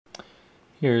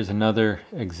Here's another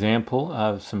example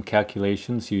of some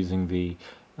calculations using the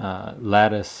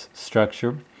lattice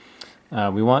structure.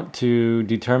 We want to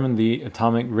determine the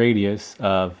atomic radius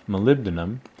of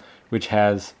molybdenum, which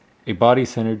has a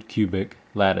body-centered cubic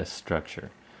lattice structure,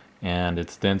 and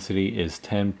its density is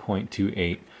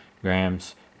 10.28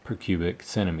 grams per cubic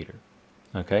centimeter.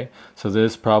 Okay, so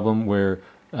this problem we're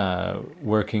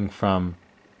working from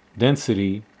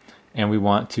density, and we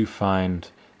want to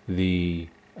find the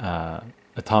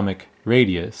atomic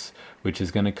radius, which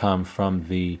is going to come from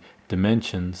the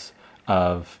dimensions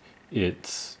of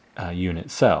its unit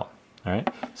cell. All right,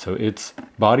 so it's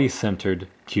body-centered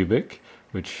cubic,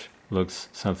 which looks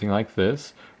something like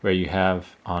this, where you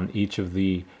have on each of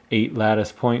the 8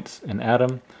 lattice points an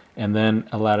atom, and then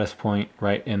a lattice point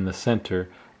right in the center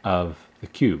of the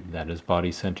cube. That is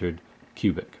body-centered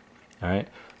cubic. All right,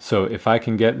 so if I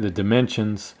can get the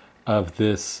dimensions of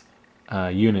this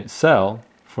unit cell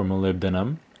for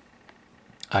molybdenum,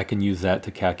 I can use that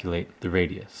to calculate the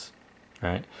radius.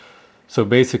 Right? So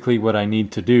basically what I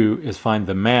need to do is find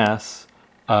the mass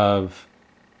of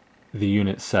the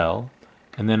unit cell,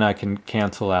 and then I can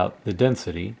cancel out the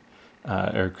density,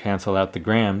 or cancel out the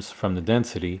grams from the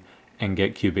density and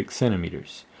get cubic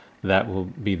centimeters. That will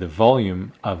be the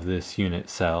volume of this unit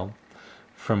cell,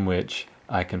 from which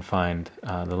I can find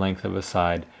the length of a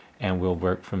side, and we'll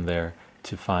work from there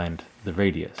to find the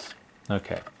radius.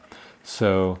 Okay,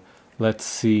 so let's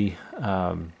see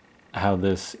how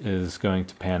this is going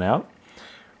to pan out.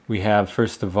 We have,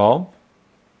 first of all,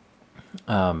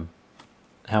 how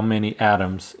many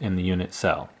atoms in the unit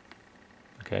cell.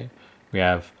 Okay, we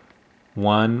have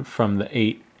 1 from the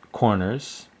 8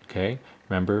 corners. Okay,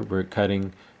 remember we're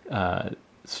cutting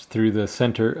through the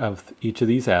center of each of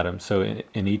these atoms, so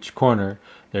in each corner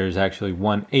there's actually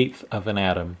 1/8 of an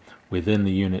atom within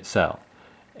the unit cell,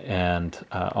 and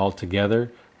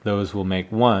altogether those will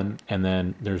make 1, and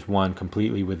then there's 1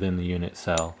 completely within the unit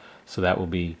cell, so that will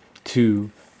be 2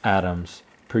 atoms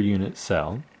per unit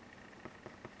cell.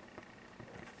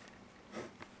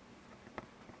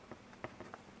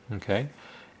 Okay,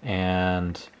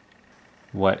 and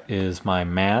what is my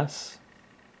mass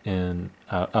in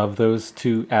of those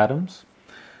 2 atoms?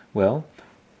 Well,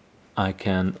 I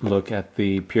can look at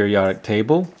the periodic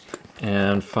table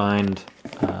and find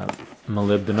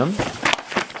molybdenum.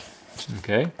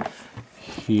 Okay,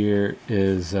 here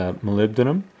is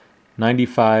molybdenum,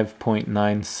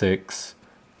 95.96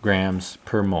 grams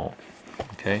per mole.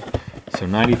 Okay, so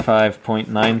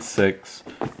 95.96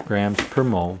 grams per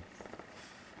mole.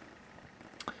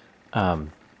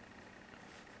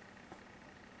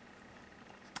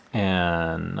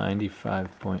 And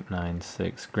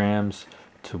 95.96 grams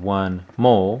to 1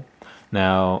 mole.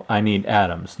 Now I need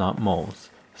atoms, not moles,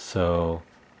 so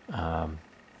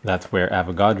that's where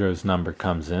Avogadro's number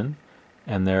comes in,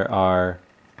 and there are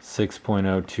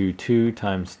 6.022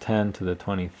 times 10 to the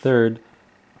 23rd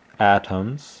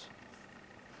atoms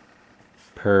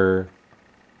per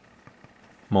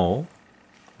mole.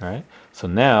 All right, so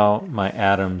now my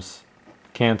atoms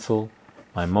cancel,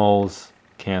 my moles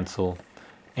cancel,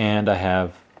 and I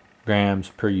have grams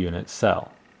per unit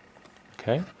cell.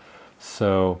 Okay,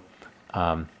 so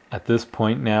at this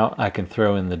point now I can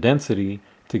throw in the density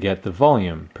to get the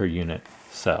volume per unit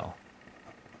cell.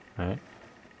 Right?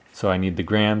 So I need the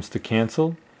grams to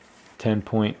cancel,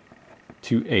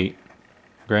 10.28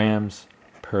 grams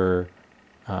per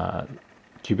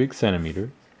cubic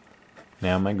centimeter.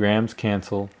 Now my grams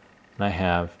cancel, and I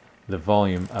have the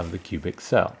volume of the cubic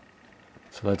cell.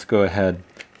 So let's go ahead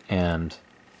and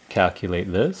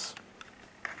calculate this.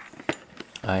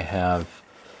 I have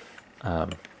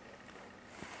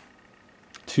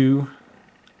 2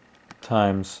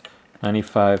 times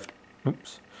 95,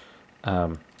 let's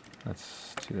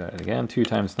do that again, 2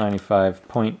 times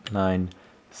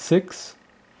 95.96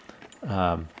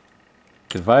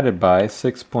 divided by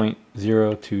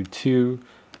 6.022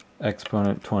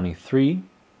 exponent 23,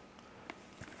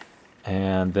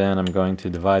 and then I'm going to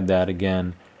divide that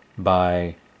again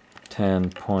by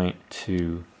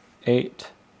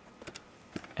 10.28,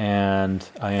 and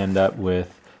I end up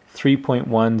with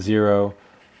 3.10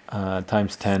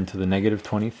 times 10 to the negative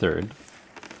 23rd.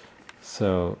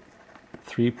 So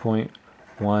 3.10,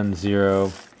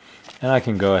 and I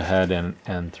can go ahead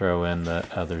and throw in the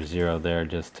other 0 there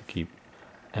just to keep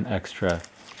an extra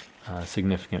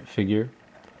significant figure.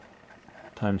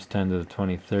 Times 10 to the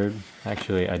 23rd.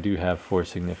 Actually, I do have 4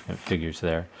 significant figures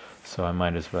there, so I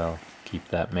might as well keep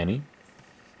that many.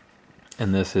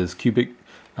 And this is this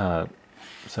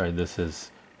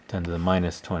is 10 to the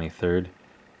minus 23rd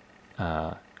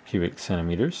cubic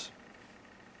centimeters,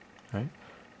 right,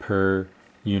 per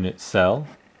unit cell.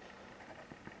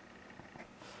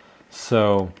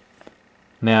 So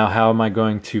now how am I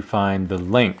going to find the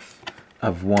length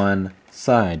of one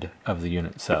side of the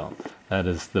unit cell? That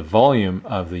is the volume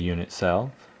of the unit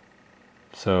cell.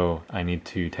 So I need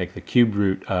to take the cube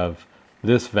root of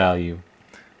this value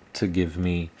to give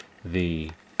me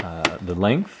the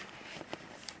length.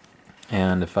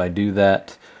 And if I do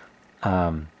that,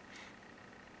 what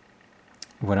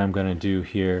I'm going to do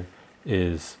here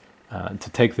is to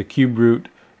take the cube root,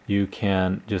 you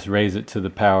can just raise it to the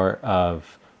power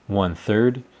of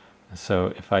 1/3. So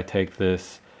if I take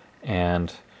this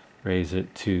and raise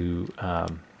it to,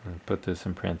 put this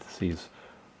in parentheses,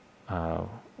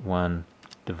 1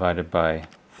 divided by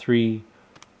 3,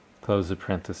 close the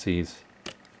parentheses,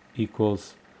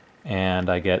 equals, and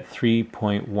I get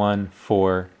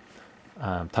 3.14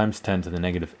 times 10 to the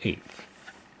negative 8th.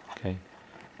 Okay,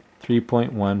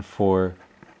 3.14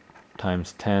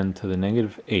 times 10 to the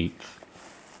negative 8th,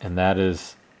 and that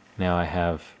is, now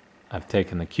I've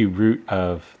taken the cube root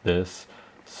of this,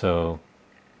 so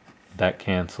that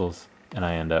cancels, and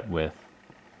I end up with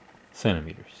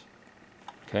centimeters.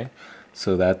 Okay,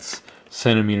 so that's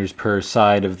centimeters per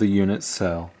side of the unit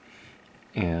cell,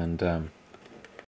 and